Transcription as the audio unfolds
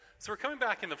So we're coming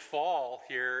back in the fall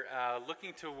here,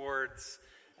 looking towards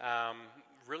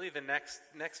really the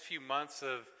next few months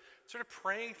of sort of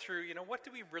praying through, what do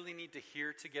we really need to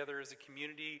hear together as a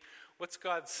community? What's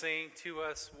God saying to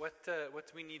us? What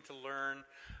do we need to learn?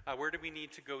 Where do we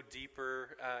need to go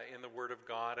deeper in the Word of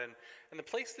God? And the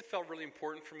place that felt really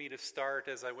important for me to start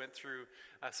as I went through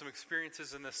some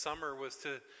experiences in the summer was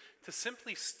to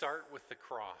simply start with the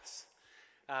cross.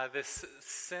 This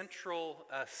central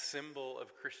symbol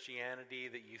of Christianity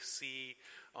that you see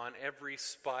on every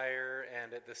spire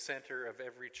and at the center of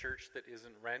every church that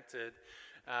isn't rented,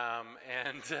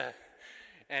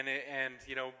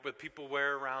 but people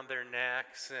wear around their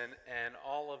necks and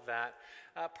all of that.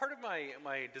 Part of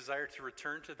my desire to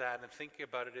return to that and think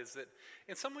about it is that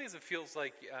in some ways it feels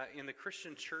like in the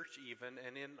Christian church even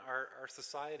and in our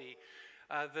society,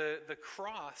 the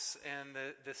cross and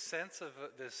the sense of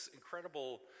this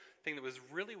incredible thing that was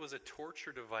a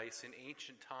torture device in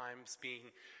ancient times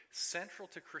being central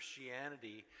to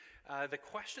Christianity, the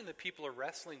question that people are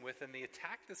wrestling with and the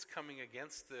attack that's coming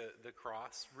against the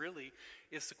cross really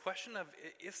is the question of,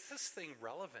 is this thing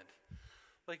relevant?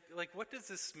 Like what does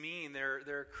this mean? There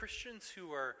are Christians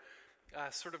who are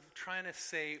sort of trying to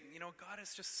say, God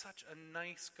is just such a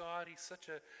nice God. He's such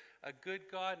a good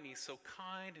God, and he's so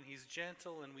kind, and he's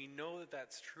gentle, and we know that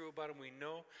that's true about him. We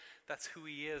know that's who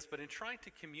he is. But in trying to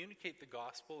communicate the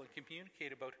gospel and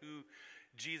communicate about who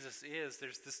Jesus is,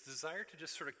 there's this desire to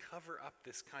just sort of cover up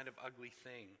this kind of ugly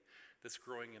thing that's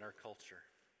growing in our culture.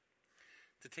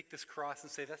 To take this cross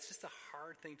and say, that's just a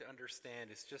hard thing to understand.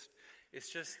 It's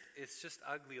just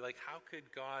ugly. Like, how could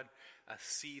God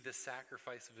see the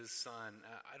sacrifice of his son?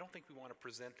 I don't think we want to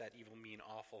present that evil, mean,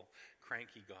 awful,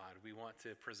 cranky God. We want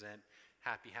to present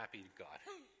happy God.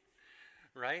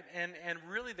 Right? And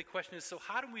really the question is, so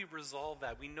how do we resolve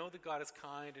that? We know that God is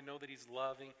kind and know that he's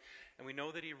loving, and we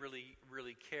know that he really,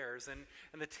 really cares. And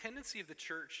the tendency of the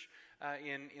church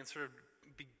in sort of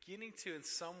beginning to, in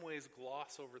some ways,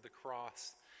 gloss over the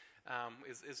cross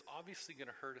is obviously going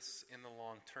to hurt us in the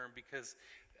long term, because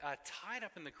tied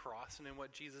up in the cross and in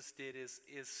what Jesus did is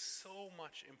so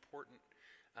much important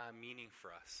meaning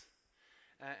for us.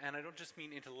 And I don't just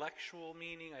mean intellectual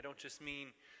meaning. I don't just mean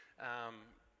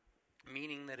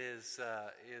meaning that is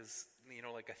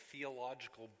like a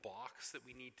theological box that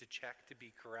we need to check to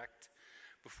be correct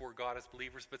before God as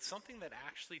believers, but something that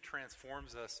actually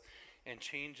transforms us and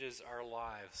changes our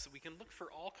lives. We can look for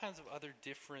all kinds of other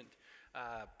different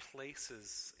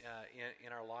places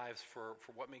in our lives for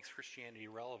what makes Christianity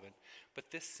relevant, but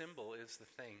this symbol is the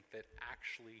thing that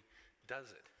actually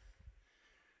does it.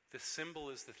 The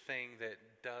symbol is the thing that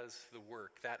does the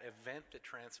work, that event that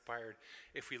transpired.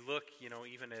 If we look,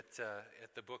 even at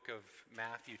the book of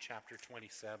Matthew, chapter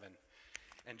 27,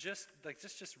 and just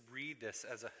read this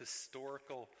as a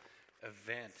historical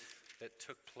event that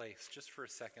took place, just for a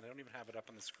second. I don't even have it up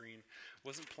on the screen.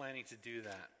 Wasn't planning to do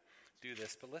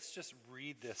this, but let's just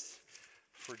read this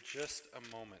for just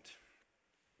a moment.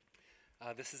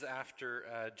 This is after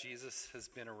Jesus has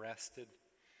been arrested.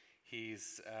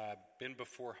 He's been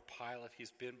before Pilate.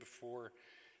 He's been before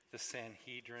the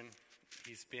Sanhedrin.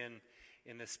 He's been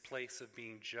in this place of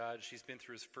being judged. He's been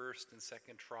through his first and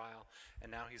second trial,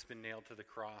 and now he's been nailed to the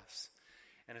cross.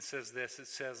 And it says this,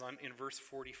 in verse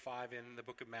 45 in the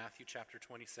book of Matthew, chapter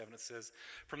 27, it says,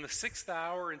 "From the 6th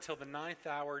hour until the 9th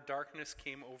hour, darkness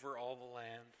came over all the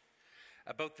land.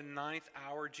 About the 9th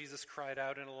hour, Jesus cried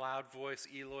out in a loud voice,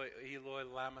 'Eloi, Eloi,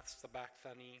 lama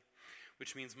sabachthani,'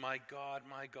 which means, 'My God,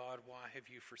 why have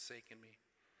you forsaken me?'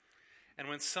 And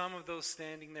when some of those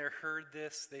standing there heard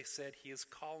this, they said, 'He is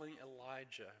calling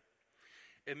Elijah.'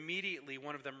 Immediately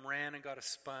one of them ran and got a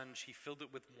sponge. He filled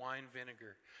it with wine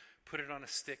vinegar, put it on a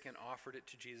stick, and offered it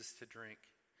to Jesus to drink.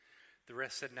 The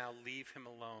rest said, 'Now leave him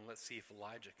alone. Let's see if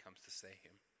Elijah comes to save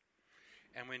him.'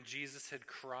 And when Jesus had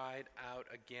cried out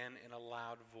again in a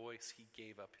loud voice, he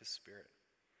gave up his spirit.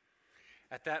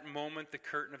 At that moment, the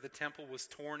curtain of the temple was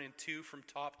torn in two from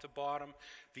top to bottom.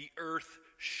 The earth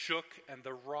shook and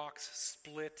the rocks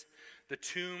split. The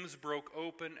tombs broke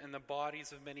open, and the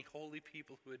bodies of many holy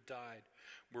people who had died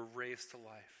were raised to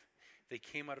life. They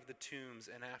came out of the tombs,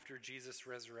 and after Jesus'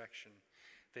 resurrection,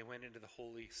 they went into the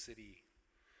holy city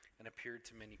and appeared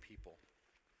to many people."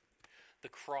 The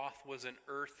cross was an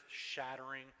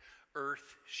earth-shattering,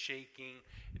 earth-shaking,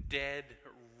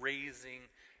 dead-raising,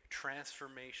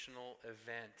 transformational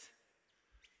event.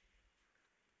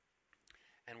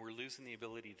 And we're losing the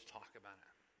ability to talk about it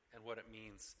and what it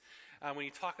means. When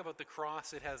you talk about the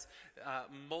cross, it has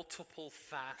multiple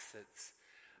facets.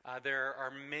 There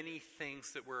are many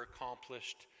things that were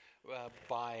accomplished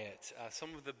by it.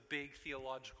 Some of the big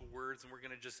theological words, and we're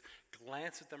going to just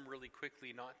glance at them really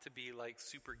quickly, not to be like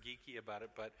super geeky about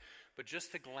it, but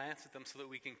just to glance at them so that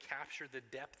we can capture the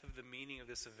depth of the meaning of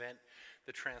this event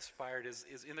that transpired. Is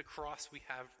in the cross we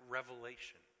have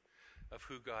revelation of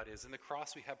who God is. In the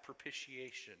cross we have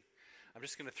propitiation. I'm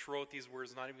just going to throw out these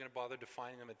words, not even going to bother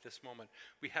defining them at this moment.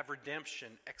 We have redemption,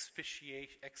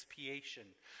 expiation,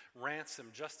 ransom,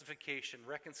 justification,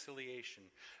 reconciliation.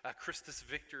 Christus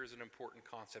Victor is an important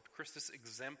concept. Christus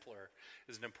Exemplar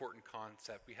is an important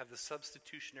concept. We have the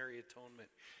substitutionary atonement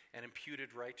and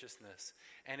imputed righteousness.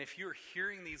 And if you're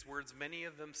hearing these words, many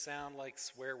of them sound like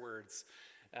swear words.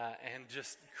 And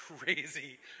just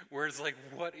crazy words like,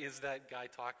 what is that guy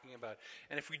talking about?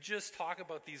 And if we just talk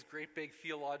about these great big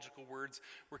theological words,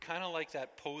 we're kind of like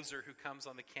that poser who comes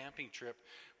on the camping trip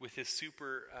with his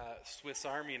super Swiss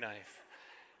Army knife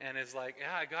and is like,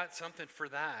 yeah, I got something for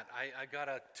that. I got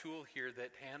a tool here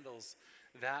that handles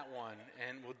that one,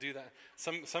 and we'll do that.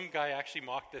 Some guy actually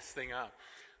mocked this thing up.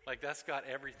 Like, that's got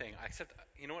everything. Except,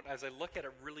 you know what, as I look at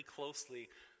it really closely,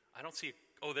 I don't see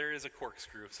oh, there is a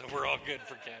corkscrew, so we're all good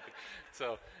for camping.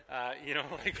 So,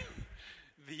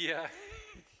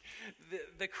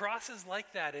 the cross is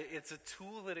like that. It's a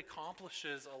tool that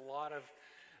accomplishes a lot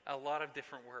of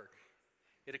different work.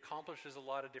 It accomplishes a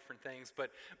lot of different things. But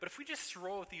if we just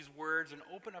throw out these words and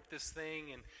open up this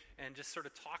thing and just sort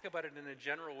of talk about it in a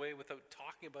general way without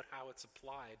talking about how it's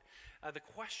applied, the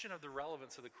question of the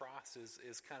relevance of the cross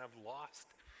is kind of lost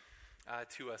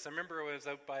to us. I remember I was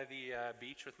out by the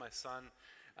beach with my son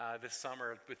this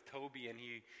summer with Toby, and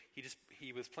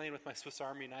he was playing with my Swiss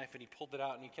Army knife, and he pulled it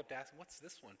out, and he kept asking, "What's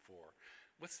this one for?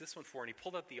 What's this one for?" And he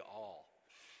pulled out the awl.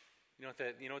 You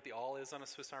know what the awl is on a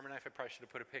Swiss Army knife? I probably should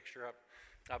have put a picture up,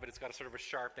 but it's got a sort of a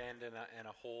sharp end and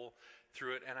a hole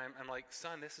through it. And I'm like,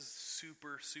 son, this is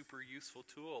super, super useful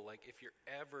tool. Like, if you're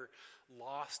ever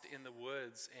lost in the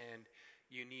woods and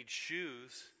you need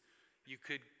shoes, you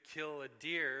could kill a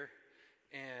deer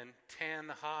and tan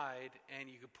the hide, and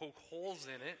you could poke holes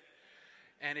in it.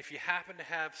 And if you happen to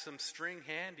have some string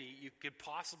handy, you could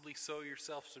possibly sew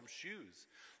yourself some shoes.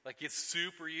 Like, it's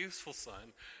super useful,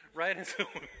 son, right? And so,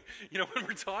 when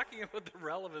we're talking about the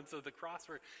relevance of the cross,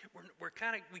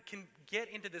 we can get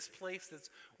into this place that's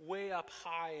way up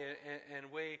high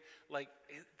and way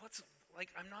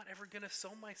I'm not ever going to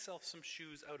sew myself some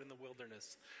shoes out in the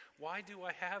wilderness. Why do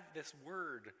I have this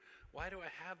word? Why do I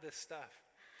have this stuff?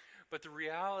 But the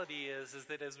reality is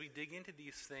that as we dig into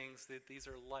these things, that these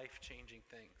are life-changing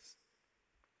things.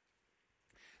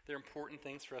 They're important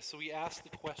things for us. So we ask the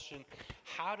question,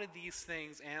 how do these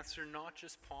things answer not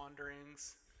just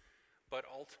ponderings, but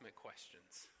ultimate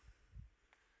questions?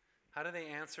 How do they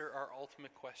answer our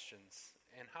ultimate questions?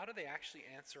 And how do they actually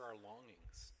answer our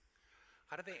longings?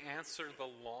 How do they answer the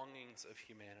longings of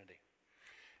humanity?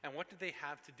 And what do they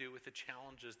have to do with the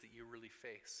challenges that you really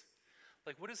face?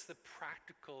 Like, what is the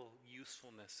practical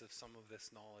usefulness of some of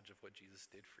this knowledge of what Jesus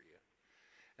did for you?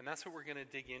 And that's what we're going to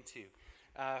dig into.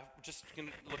 Just going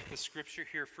to look at the scripture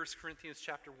here, 1 Corinthians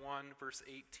chapter 1, verse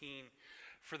 18.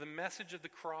 For the message of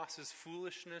the cross is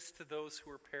foolishness to those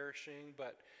who are perishing,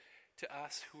 but to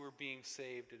us who are being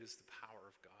saved, it is the power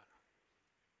of God.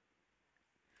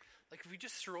 Like, if we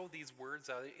just throw these words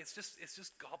out, it's just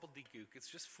gobbledygook.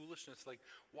 It's just foolishness. Like,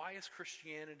 why is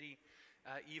Christianity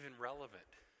even relevant?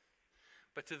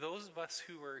 But to those of us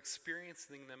who are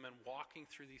experiencing them and walking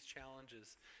through these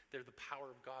challenges, they're the power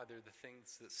of God. They're the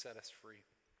things that set us free.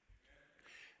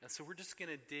 And so we're just going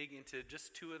to dig into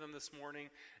just two of them this morning,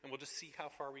 and we'll just see how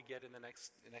far we get in the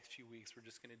next few weeks. We're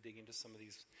just going to dig into some of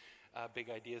these big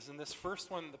ideas. And this first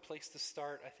one, the place to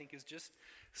start, I think, is just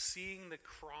seeing the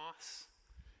cross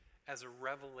as a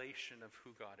revelation of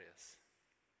who God is.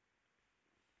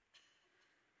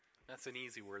 That's an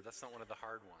easy word. That's not one of the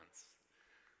hard ones.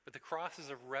 But the cross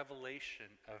is a revelation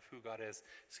of who God is.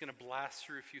 Just going to blast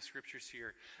through a few scriptures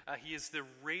here. He is the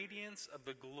radiance of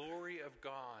the glory of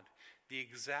God, the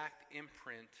exact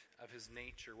imprint of his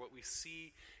nature. What we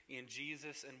see in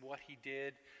Jesus and what he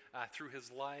did through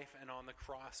his life and on the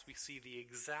cross, we see the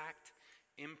exact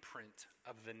imprint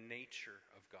of the nature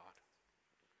of God.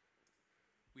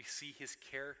 We see his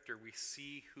character. We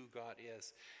see who God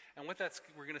is. And what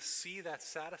we're going to see that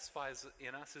satisfies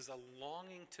in us is a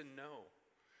longing to know.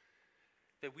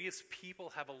 That we as people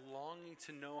have a longing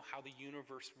to know how the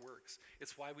universe works.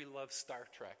 It's why we love Star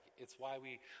Trek. It's why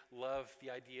we love the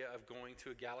idea of going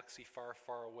to a galaxy far,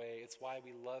 far away. It's why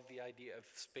we love the idea of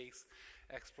space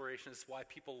exploration. It's why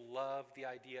people love the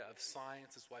idea of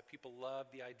science. It's why people love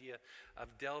the idea of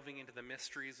delving into the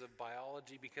mysteries of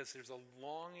biology, because there's a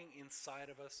longing inside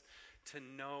of us to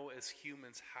know as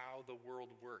humans how the world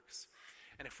works.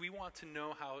 And if we want to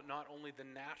know how not only the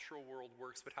natural world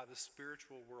works, but how the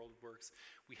spiritual world works,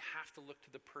 we have to look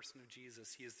to the person of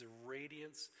Jesus. He is the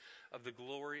radiance of the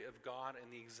glory of God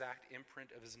and the exact imprint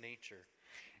of his nature.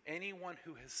 Anyone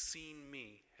who has seen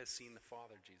me has seen the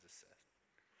Father, Jesus said.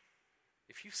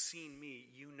 If you've seen me,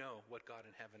 you know what God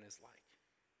in heaven is like.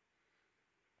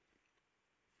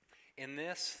 In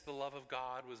this, the love of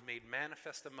God was made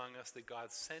manifest among us, that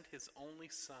God sent his only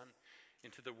Son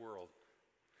into the world.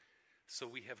 So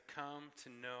we have come to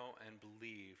know and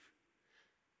believe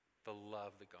the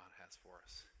love that God has for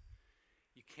us.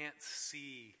 You can't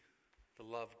see the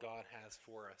love God has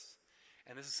for us.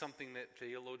 And this is something that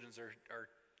theologians are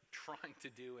trying to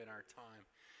do in our time,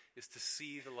 is to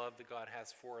see the love that God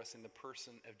has for us in the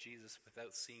person of Jesus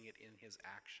without seeing it in his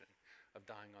action of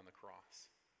dying on the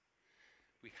cross.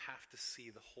 We have to see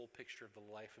the whole picture of the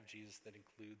life of Jesus that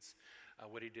includes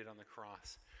what he did on the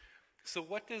cross. So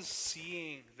what does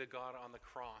seeing the God on the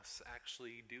cross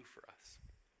actually do for us?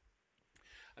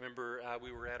 I remember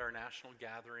we were at our national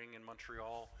gathering in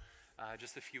Montreal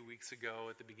just a few weeks ago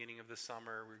at the beginning of the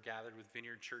summer. We were gathered with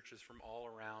Vineyard churches from all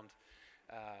around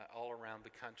the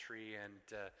country,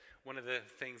 and one of the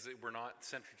things that were not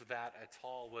central to that at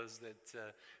all was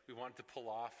that we wanted to pull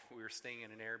off. We were staying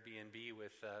in an Airbnb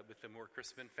with the Moore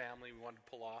Crispin family. We wanted to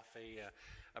pull off a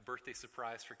birthday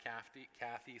surprise for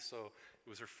Kathy. So it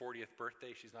was her 40th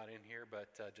birthday. She's not in here, but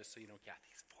just so you know,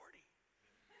 Kathy's 40.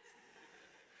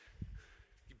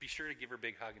 Be sure to give her a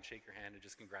big hug and shake her hand and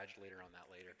just congratulate her on that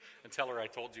later. And tell her I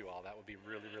told you all. That would be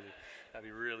that'd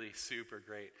be really super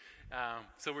great.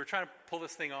 So we were trying to pull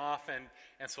this thing off, and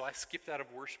so I skipped out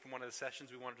of worship in one of the sessions.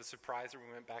 We wanted to surprise her.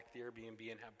 We went back to the Airbnb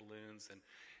and have balloons and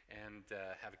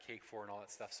have a cake for her and all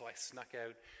that stuff. So I snuck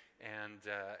out and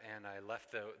I left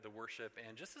the worship.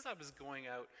 And just as I was going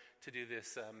out to do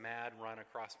this mad run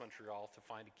across Montreal to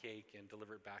find a cake and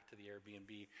deliver it back to the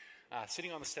Airbnb,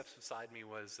 sitting on the steps beside me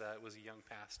was a young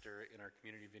pastor in our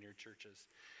community Vineyard churches.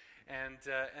 And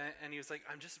he was like,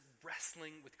 I'm just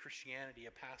wrestling with Christianity,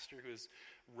 a pastor who's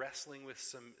wrestling with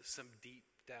some deep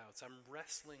doubts. I'm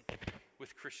wrestling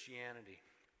with Christianity.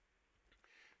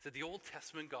 He said, the Old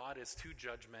Testament God is too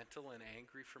judgmental and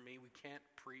angry for me. We can't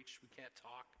preach, we can't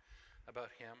talk about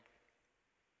him.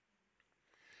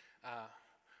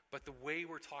 But the way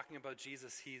we're talking about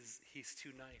Jesus, he's too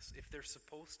nice. If they're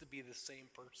supposed to be the same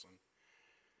person,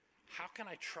 how can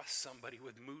I trust somebody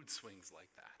with mood swings like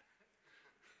that?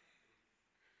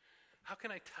 How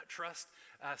can I trust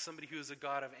somebody who is a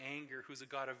God of anger, who's a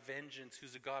God of vengeance,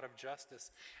 who's a God of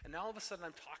justice? And now all of a sudden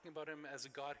I'm talking about him as a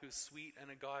God who's sweet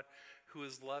and a God who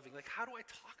is loving. Like, how do I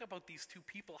talk about these two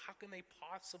people? How can they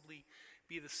possibly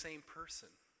be the same person?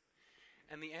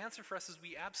 And the answer for us is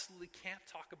we absolutely can't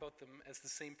talk about them as the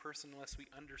same person unless we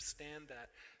understand that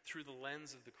through the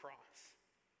lens of the cross.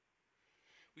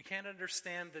 We can't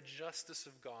understand the justice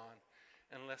of God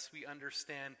unless we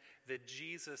understand that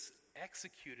Jesus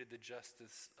executed the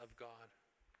justice of God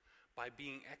by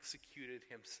being executed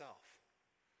himself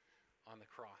on the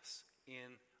cross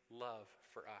in love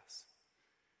for us.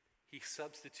 He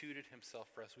substituted himself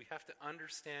for us. We have to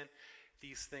understand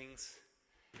these things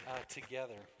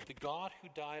together. The God who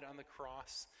died on the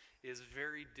cross is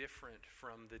very different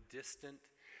from the distant,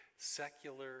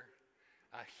 secular,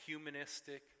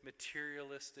 humanistic,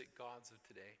 materialistic gods of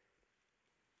today.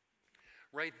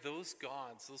 Right? Those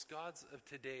gods of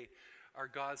today are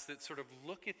gods that sort of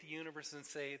look at the universe and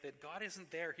say that God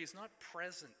isn't there. He's not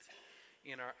present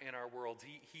in our world.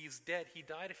 He's dead. He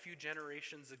died a few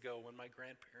generations ago when my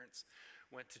grandparents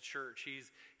went to church.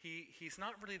 He's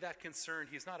not really that concerned.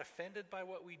 He's not offended by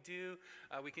what we do.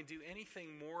 We can do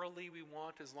anything morally we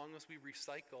want as long as we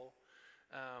recycle.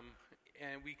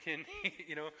 And we can,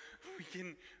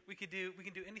 we can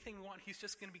do anything we want. He's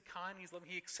just going to be kind. He's loving.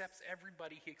 He accepts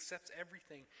everybody. He accepts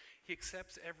everything. He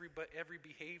accepts every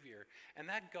behavior. And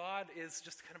that God is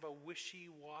just kind of a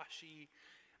wishy-washy,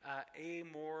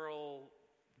 amoral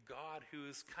God who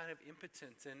is kind of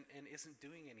impotent and isn't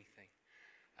doing anything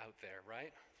out there,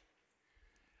 right?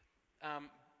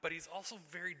 But he's also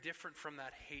very different from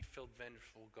that hate-filled,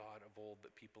 vengeful God of old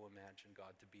that people imagine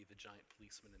God to be, the giant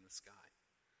policeman in the sky.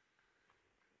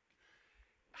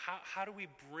 How do we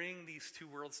bring these two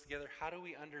worlds together? How do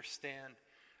we understand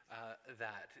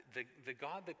that? The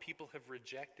God that people have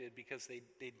rejected because they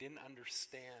didn't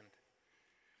understand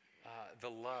the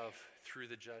love through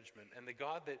the judgment. And the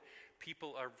God that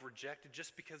people are rejected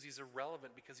just because he's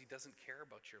irrelevant, because he doesn't care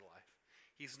about your life.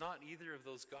 He's not either of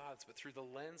those gods, but through the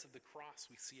lens of the cross,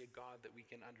 we see a God that we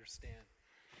can understand.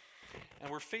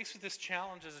 And we're faced with this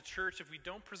challenge as a church. If we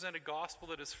don't present a gospel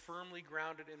that is firmly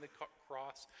grounded in the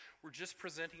cross, we're just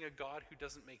presenting a God who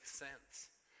doesn't make sense.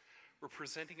 We're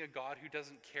presenting a God who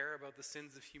doesn't care about the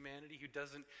sins of humanity, who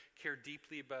doesn't care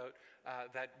deeply about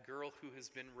that girl who has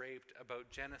been raped, about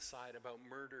genocide, about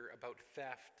murder, about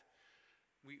theft.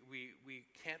 We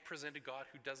can't present a God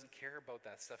who doesn't care about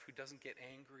that stuff, who doesn't get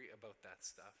angry about that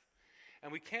stuff.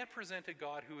 And we can't present a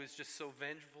God who is just so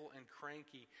vengeful and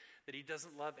cranky that he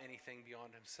doesn't love anything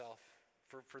beyond himself.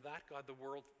 For that God, the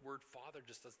word Father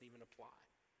just doesn't even apply.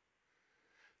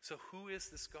 So who is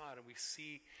this God? And we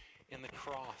see in the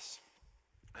cross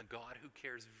a God who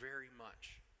cares very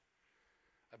much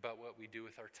about what we do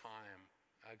with our time,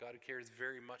 a God who cares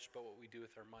very much about what we do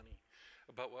with our money,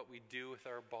 about what we do with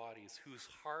our bodies, whose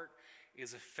heart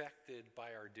is affected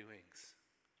by our doings.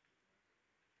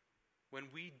 When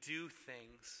we do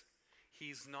things,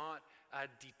 he's not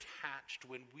detached.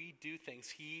 When we do things,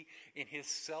 he, in his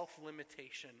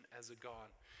self-limitation as a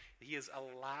God, he has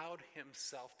allowed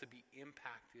himself to be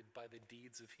impacted by the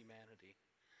deeds of humanity.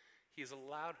 He has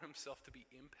allowed himself to be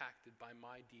impacted by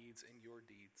my deeds and your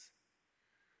deeds.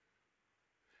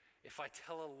 If I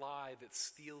tell a lie that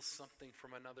steals something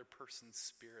from another person's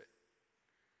spirit,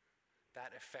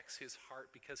 that affects his heart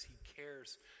because he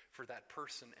cares for that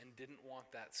person and didn't want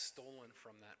that stolen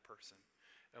from that person,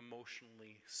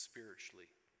 emotionally, spiritually.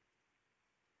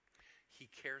 He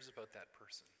cares about that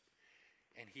person,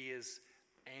 and he is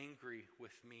angry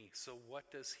with me. So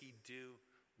what does he do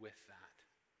with that?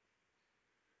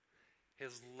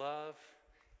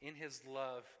 In his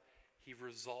love, he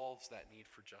resolves that need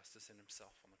for justice in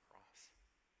himself on the cross.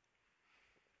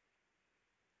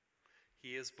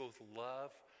 He is both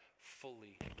love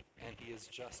fully, and he is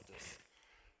justice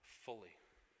fully.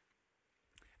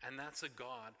 And that's a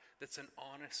God that's an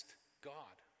honest God.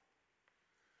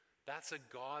 That's a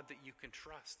God that you can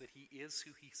trust, that he is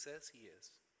who he says he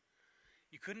is.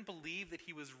 You couldn't believe that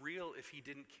he was real if he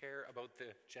didn't care about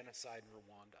the genocide in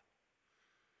Rwanda.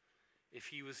 If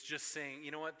he was just saying,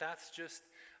 you know what, that's just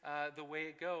the way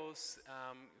it goes,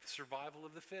 survival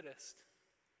of the fittest.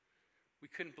 We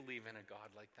couldn't believe in a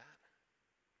God like that.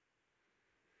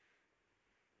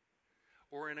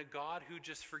 Or in a God who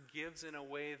just forgives in a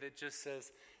way that just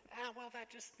says,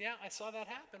 I saw that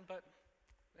happen, but,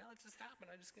 it just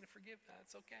happened. I'm just going to forgive that.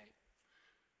 It's okay.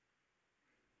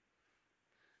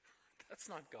 That's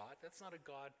not God. That's not a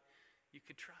God you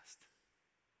could trust.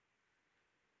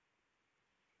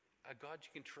 A God you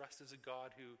can trust is a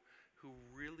God who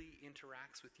really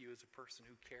interacts with you as a person,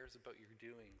 who cares about your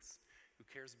doings, who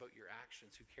cares about your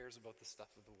actions, who cares about the stuff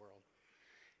of the world.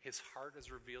 His heart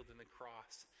is revealed in the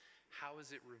cross. How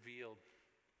is it revealed?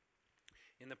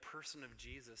 In the person of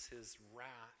Jesus, his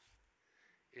wrath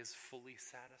is fully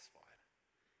satisfied.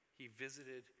 He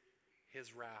visited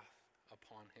his wrath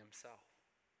upon himself.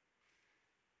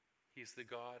 He's the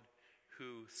God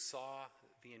who saw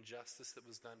the injustice that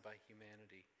was done by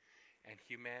humanity, and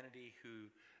humanity who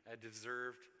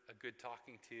deserved a good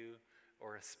talking to,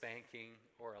 or a spanking,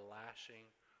 or a lashing,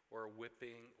 or a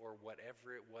whipping, or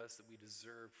whatever it was that we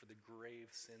deserved for the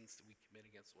grave sins that we commit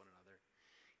against one another.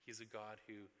 He's a God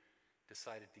who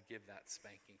decided to give that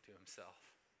spanking to himself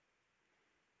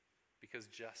because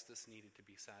justice needed to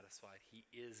be satisfied. He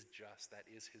is just. That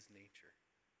is his nature.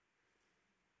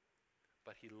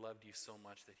 But he loved you so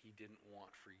much that he didn't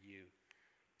want for you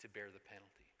to bear the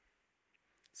penalty.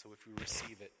 So if we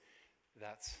receive it,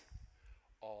 that's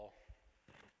all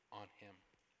on him.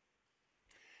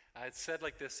 It's said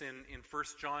like this in 1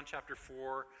 John chapter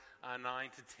 4, 9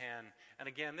 to 10. And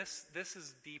again, this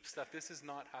is deep stuff. This is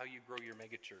not how you grow your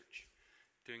megachurch,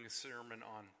 doing a sermon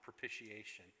on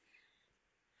propitiation.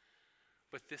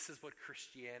 But this is what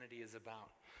Christianity is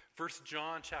about. 1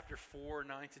 John chapter 4,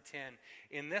 9 to 10.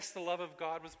 In this the love of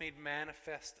God was made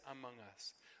manifest among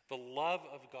us. The love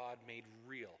of God made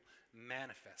real,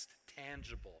 manifest,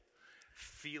 tangible,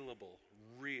 feelable,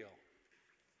 real.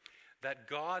 That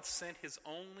God sent his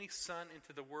only Son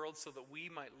into the world so that we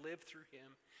might live through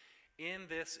him. In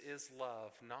this is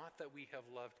love, not that we have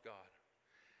loved God,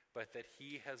 but that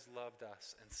he has loved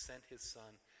us and sent his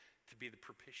Son to be the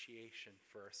propitiation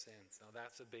for our sins. Now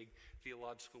that's a big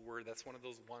theological word. That's one of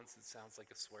those ones that sounds like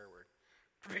a swear word.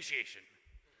 Propitiation.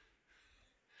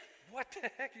 What the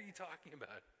heck are you talking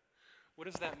about? What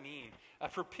does that mean? A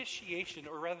propitiation,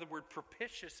 or rather the word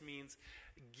propitious, means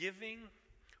giving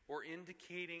or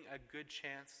indicating a good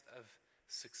chance of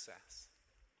success.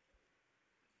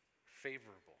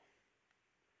 Favorable.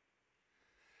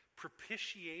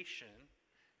 Propitiation,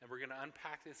 and we're going to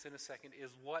unpack this in a second,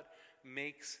 is what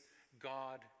makes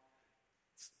God's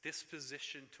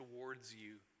disposition towards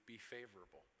you be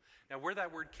favorable. Now, where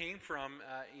that word came from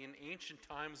in ancient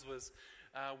times was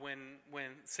when,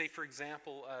 say, for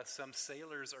example, some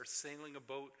sailors are sailing a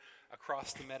boat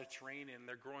across the Mediterranean.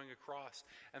 They're going across,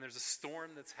 and there's a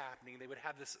storm that's happening. They would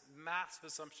have this massive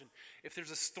assumption. If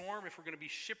there's a storm, if we're going to be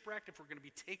shipwrecked, if we're going to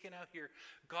be taken out here,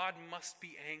 God must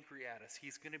be angry at us.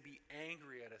 He's going to be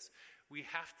angry at us. We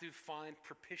have to find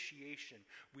propitiation.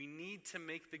 We need to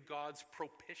make the gods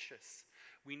propitious.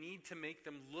 We need to make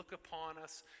them look upon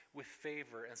us with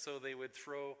favor. And so they would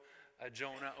throw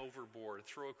Jonah overboard,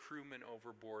 throw a crewman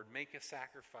overboard, make a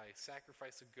sacrifice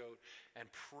a goat, and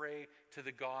pray to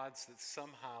the gods that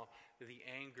somehow the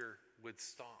anger would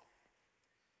stop.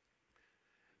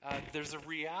 There's a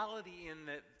reality in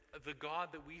that the God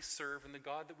that we serve and the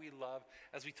God that we love,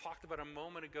 as we talked about a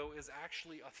moment ago, is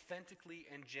actually authentically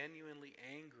and genuinely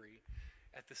angry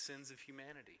at the sins of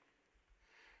humanity.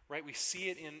 Right? We see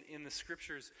it in the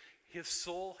scriptures. His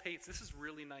soul hates. This is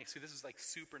really nice. See, this is like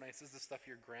super nice. This is the stuff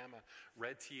your grandma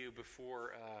read to you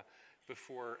before,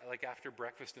 like after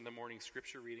breakfast in the morning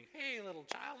scripture reading. Hey, little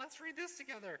child, let's read this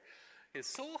together. His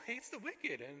soul hates the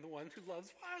wicked and the one who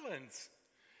loves violence.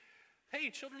 Hey,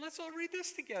 children, let's all read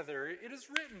this together. It is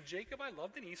written, Jacob I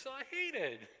loved and Esau I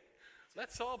hated.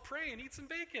 Let's all pray and eat some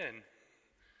bacon.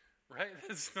 Right?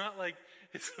 It's not like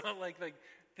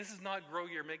this is not grow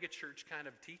your megachurch kind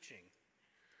of teaching.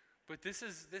 But this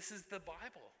is the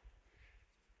Bible.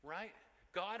 Right?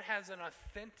 God has an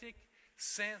authentic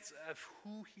sense of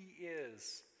who he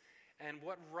is and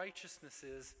what righteousness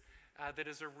is that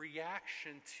is a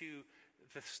reaction to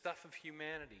the stuff of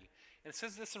humanity. And it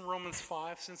says this in Romans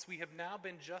 5, since we have now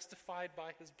been justified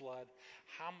by his blood,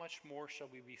 how much more shall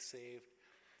we be saved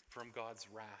from God's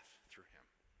wrath through him?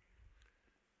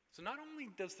 So not only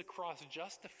does the cross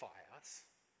justify us,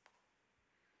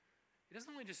 it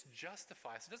doesn't only just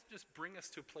justify us, it doesn't just bring us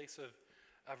to a place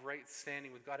of right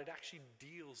standing with God, it actually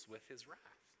deals with his wrath.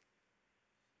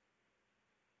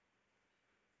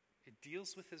 It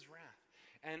deals with his wrath.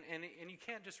 And you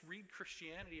can't just read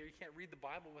Christianity or you can't read the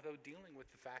Bible without dealing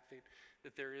with the fact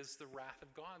that there is the wrath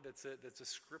of God. That's a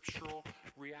scriptural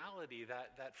reality.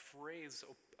 That phrase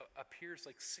appears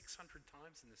like 600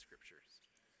 times in the scriptures.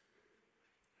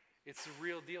 It's a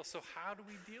real deal. So how do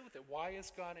we deal with it? Why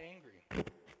is God angry?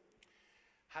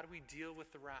 How do we deal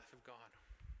with the wrath of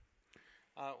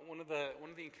God? One of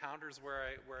the encounters where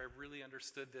I really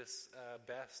understood this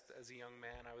best as a young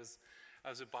man, I was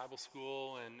at Bible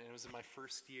school, and it was in my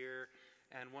first year.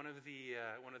 And one of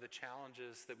the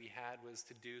challenges that we had was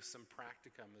to do some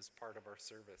practicum as part of our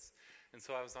service. And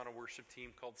so I was on a worship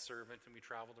team called Servant, and we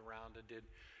traveled around and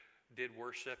did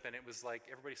worship. And it was like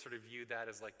everybody sort of viewed that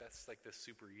as like that's like the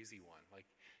super easy one. Like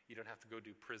you don't have to go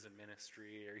do prison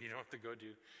ministry, or you don't have to go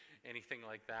do anything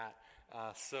like that.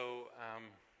 So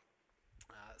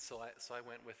I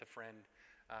went with a friend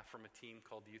from a team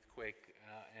called Youthquake,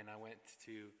 and I went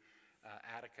to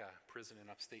Attica prison in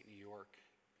upstate New York.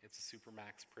 It's a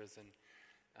supermax prison,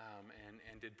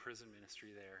 and did prison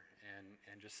ministry there,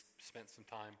 and just spent some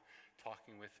time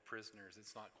talking with prisoners.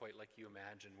 It's not quite like you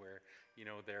imagine, where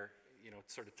they're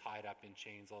sort of tied up in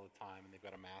chains all the time, and they've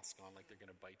got a mask on, like they're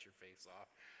going to bite your face off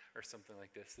or something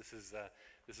like this. This is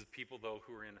people though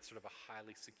who are in a sort of a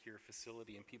highly secure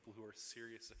facility, and people who are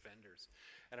serious offenders.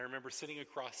 And I remember sitting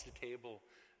across the table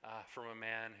from a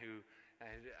man who.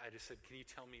 I just said, can you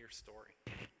tell me your story?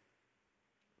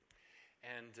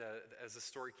 And as the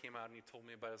story came out and he told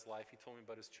me about his life, he told me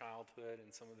about his childhood and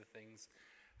some of the things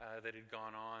that had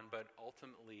gone on. But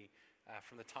ultimately,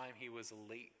 from the time he was a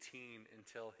late teen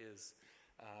until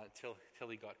till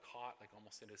he got caught, like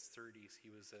almost in his 30s, he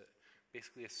was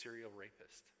basically a serial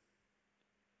rapist.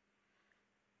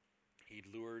 He'd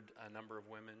lured a number of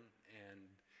women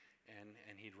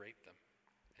and he'd raped them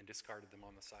and discarded them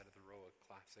on the side of the road. A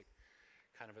classic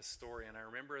kind of a story. And I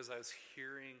remember as I was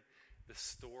hearing the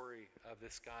story of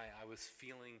this guy, I was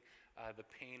feeling the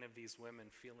pain of these women,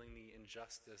 feeling the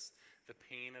injustice, the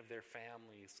pain of their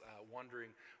families, wondering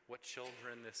what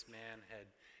children this man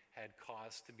had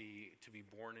caused to be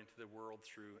born into the world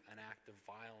through an act of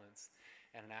violence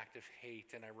and an act of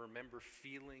hate. And I remember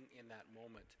feeling in that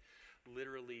moment,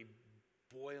 literally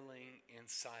boiling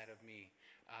inside of me,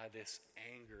 this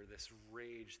anger, this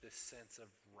rage, this sense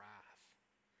of wrath.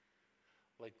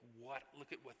 Like, look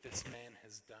at what this man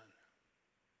has done.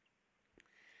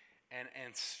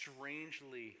 And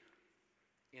strangely,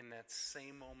 in that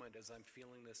same moment, as I'm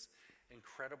feeling this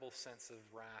incredible sense of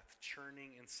wrath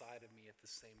churning inside of me at the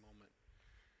same moment,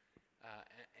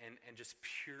 and just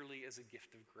purely as a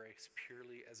gift of grace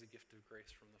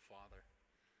from the Father,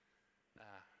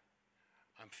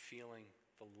 I'm feeling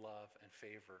the love and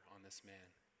favor on this man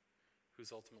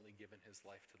who's ultimately given his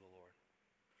life to the Lord.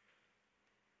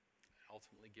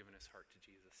 Ultimately given his heart to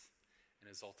Jesus, and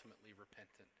is ultimately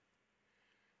repentant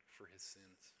for his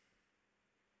sins.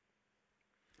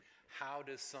 How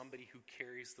does somebody who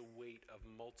carries the weight of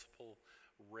multiple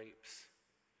rapes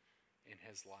in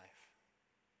his life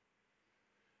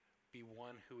be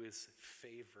one who is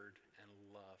favored and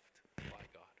loved by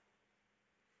God?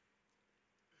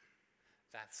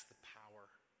 That's the power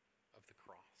of the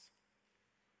cross.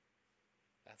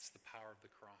 That's the power of the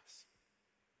cross.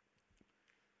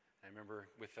 I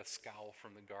remember with a scowl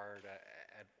from the guard,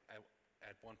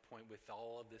 at one point, with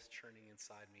all of this churning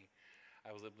inside me, I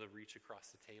was able to reach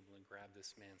across the table and grab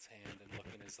this man's hand and look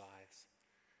in his eyes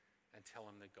and tell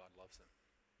him that God loves him.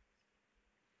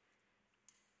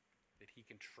 That he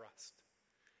can trust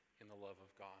in the love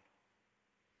of God.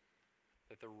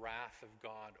 That the wrath of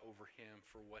God over him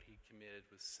for what he committed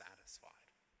was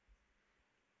satisfied.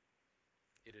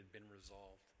 It had been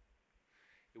resolved.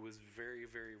 It was very,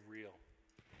 very real.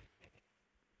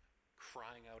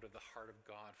 Crying out of the heart of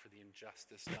God for the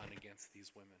injustice done against these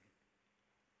women.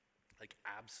 Like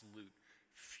absolute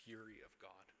fury of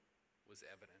God was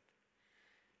evident.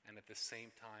 And at the same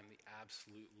time, the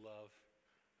absolute love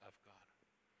of God.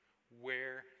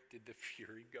 Where did the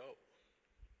fury go?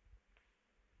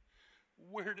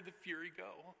 Where did the fury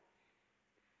go?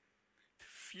 The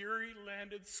fury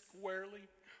landed squarely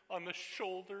on the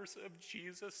shoulders of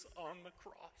Jesus on the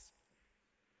cross.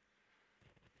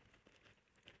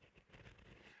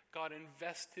 God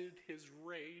invested his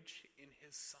rage in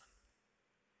his Son.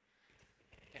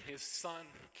 And his Son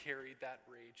carried that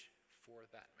rage for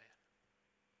that man.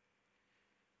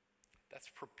 That's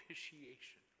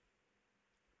propitiation.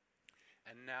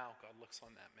 And now God looks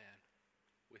on that man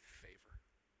with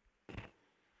favor.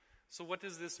 So what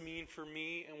does this mean for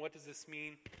me, and what does this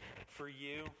mean for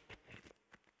you?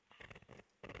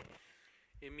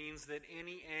 It means that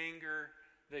any anger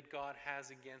that God has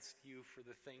against you for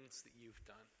the things that you've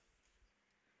done,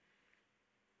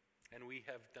 and we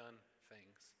have done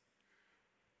things.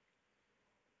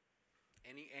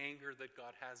 Any anger that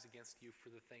God has against you for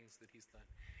the things that he's done,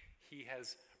 he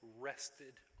has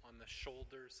rested on the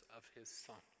shoulders of his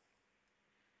Son.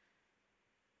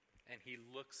 And he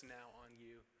looks now on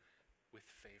you with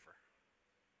favor.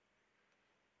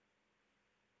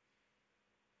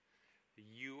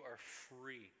 You are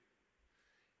free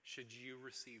should you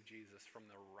receive Jesus from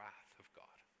the wrath of God.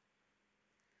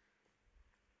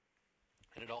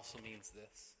 And it also means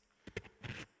this.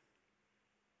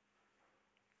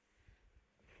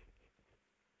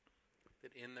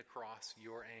 That in the cross,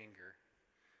 your anger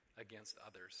against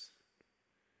others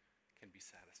can be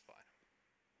satisfied.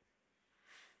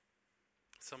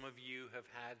 Some of you have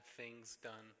had things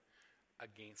done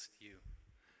against you.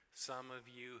 Some of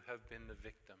you have been the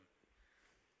victim.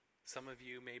 Some of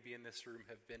you, maybe in this room,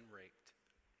 have been raped.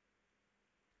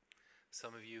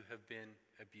 Some of you have been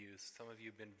abused. Some of you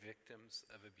have been victims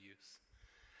of abuse.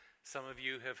 Some of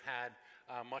you have had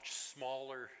much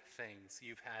smaller things.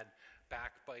 You've had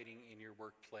backbiting in your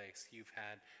workplace. You've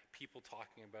had people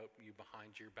talking about you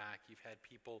behind your back. You've had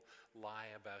people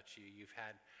lie about you. You've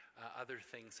had other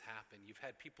things happen. You've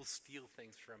had people steal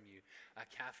things from you.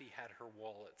 Kathy had her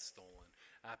wallet stolen.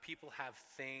 People have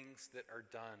things that are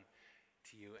done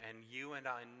to you. And you and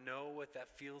I know what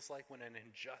that feels like when an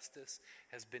injustice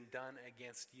has been done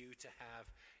against you, to have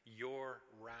your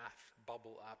wrath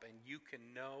bubble up. And you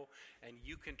can know and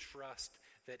you can trust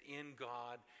that in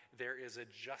God there is a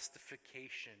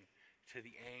justification to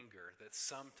the anger, that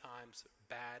sometimes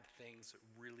bad things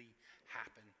really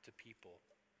happen to people.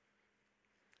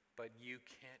 But you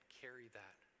can't carry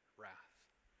that wrath.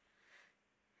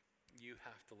 You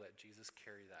have to let Jesus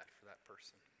carry that for that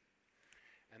person.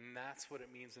 And that's what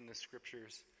it means in the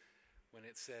scriptures when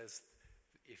it says,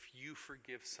 if you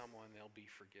forgive someone, they'll be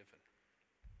forgiven.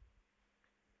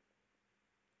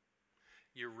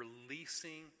 You're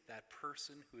releasing that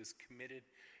person who has committed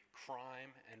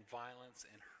crime and violence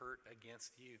and hurt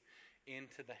against you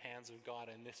into the hands of God.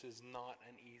 And this is not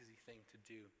an easy thing to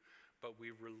do, but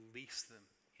we release them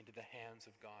into the hands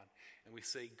of God. And we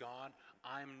say, God,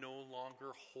 I'm no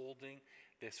longer holding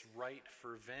this right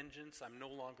for vengeance. I'm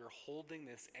no longer holding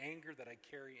this anger that I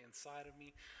carry inside of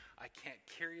me. I can't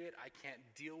carry it. I can't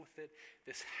deal with it.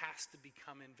 This has to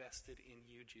become invested in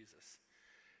you, Jesus.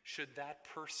 Should that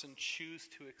person choose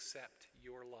to accept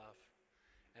your love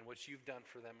and what you've done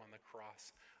for them on the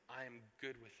cross, I am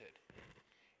good with it.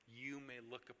 You may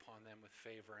look upon them with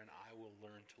favor, and I will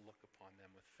learn to look upon them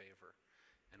with favor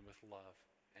and with love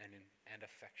and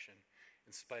affection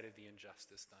in spite of the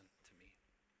injustice done to me.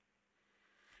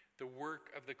 The work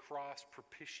of the cross,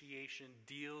 propitiation,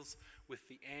 deals with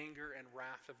the anger and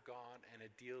wrath of God, and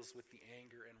it deals with the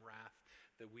anger and wrath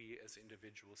that we as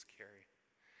individuals carry.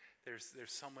 There's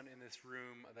someone in this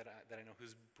room that I know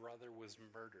whose brother was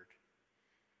murdered.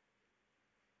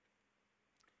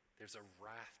 There's a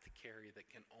wrath to carry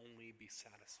that can only be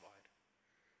satisfied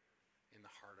in the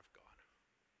heart of God.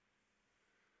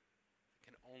 It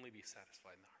can only be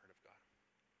satisfied in the heart of God.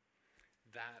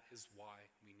 That is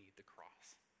why we need the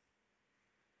cross.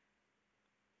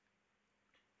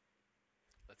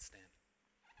 Let's stand.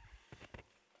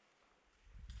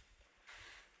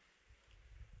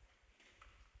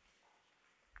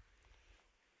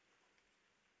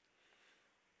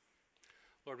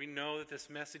 Lord, we know that this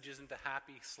message isn't a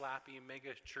happy, slappy,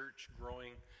 mega church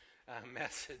growing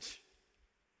message.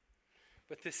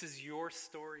 But this is your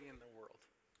story in the world.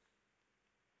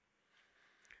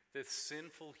 That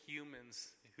sinful humans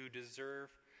who deserve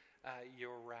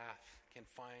your wrath can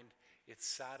find it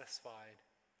satisfied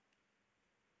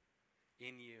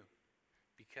in you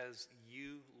because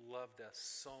you loved us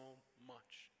so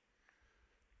much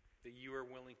that you are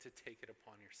willing to take it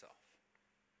upon yourself.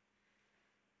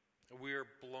 We are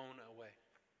blown away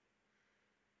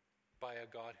by a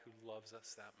God who loves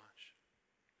us that much.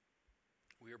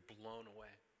 We are blown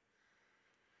away.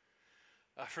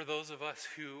 For those of us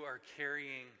who are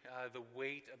carrying the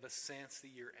weight of the sense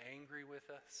that you're angry with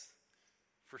us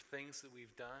for things that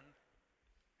we've done,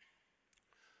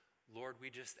 Lord, we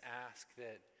just ask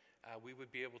that we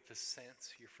would be able to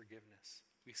sense your forgiveness.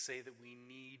 We say that we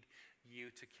need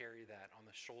you to carry that on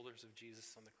the shoulders of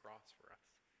Jesus on the cross for us.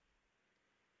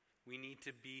 We need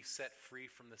to be set free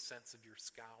from the sense of your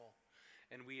scowl.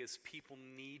 And we as people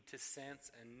need to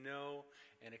sense and know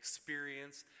and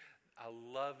experience a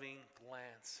loving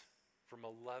glance from a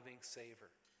loving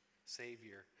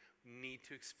Savior. We need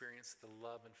to experience the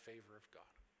love and favor of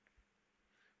God.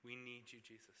 We need you,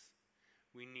 Jesus.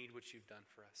 We need what you've done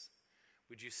for us.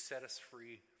 Would you set us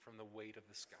free from the weight of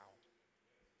the scowl?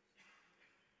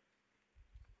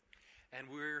 And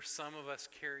we're some of us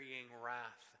carrying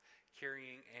wrath,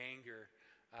 carrying anger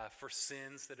for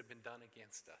sins that have been done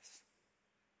against us.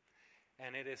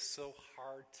 And it is so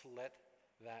hard to let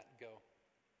that go.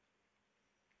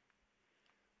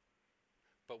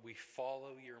 But we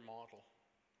follow your model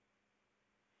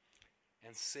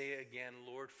and say again,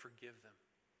 Lord, forgive them.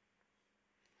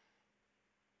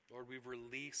 Lord, we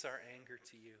release our anger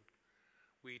to you.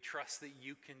 We trust that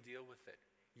you can deal with it.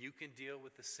 You can deal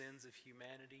with the sins of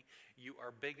humanity. You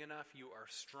are big enough. You are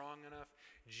strong enough.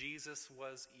 Jesus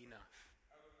was enough.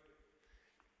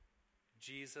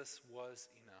 Jesus was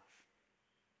enough.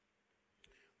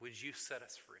 Would you set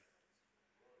us free?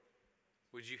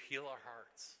 Would you heal our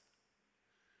hearts?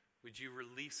 Would you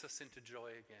release us into joy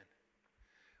again?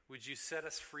 Would you set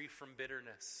us free from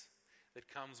bitterness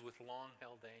that comes with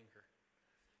long-held anger?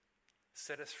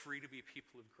 Set us free to be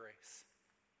people of grace.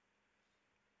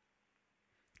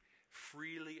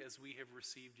 Freely as we have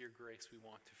received your grace, we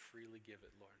want to freely give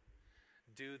it, Lord.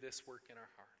 Do this work in our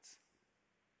hearts.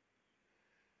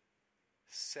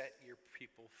 Set your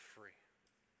people free.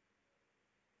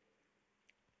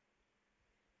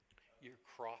 Your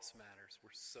cross matters. We're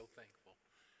so thankful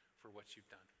for what you've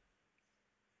done.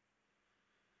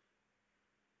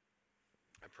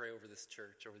 I pray over this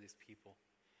church, over these people,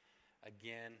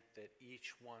 again, that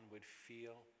each one would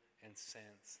feel and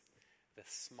sense the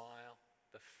smile,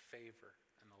 the favor,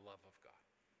 and the love of God.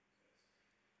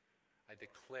 I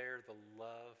declare the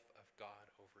love of God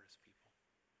over his people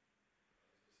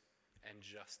and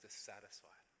justice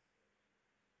satisfied.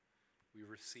 We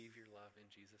receive your love in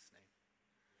Jesus' name.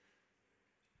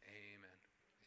 Amen.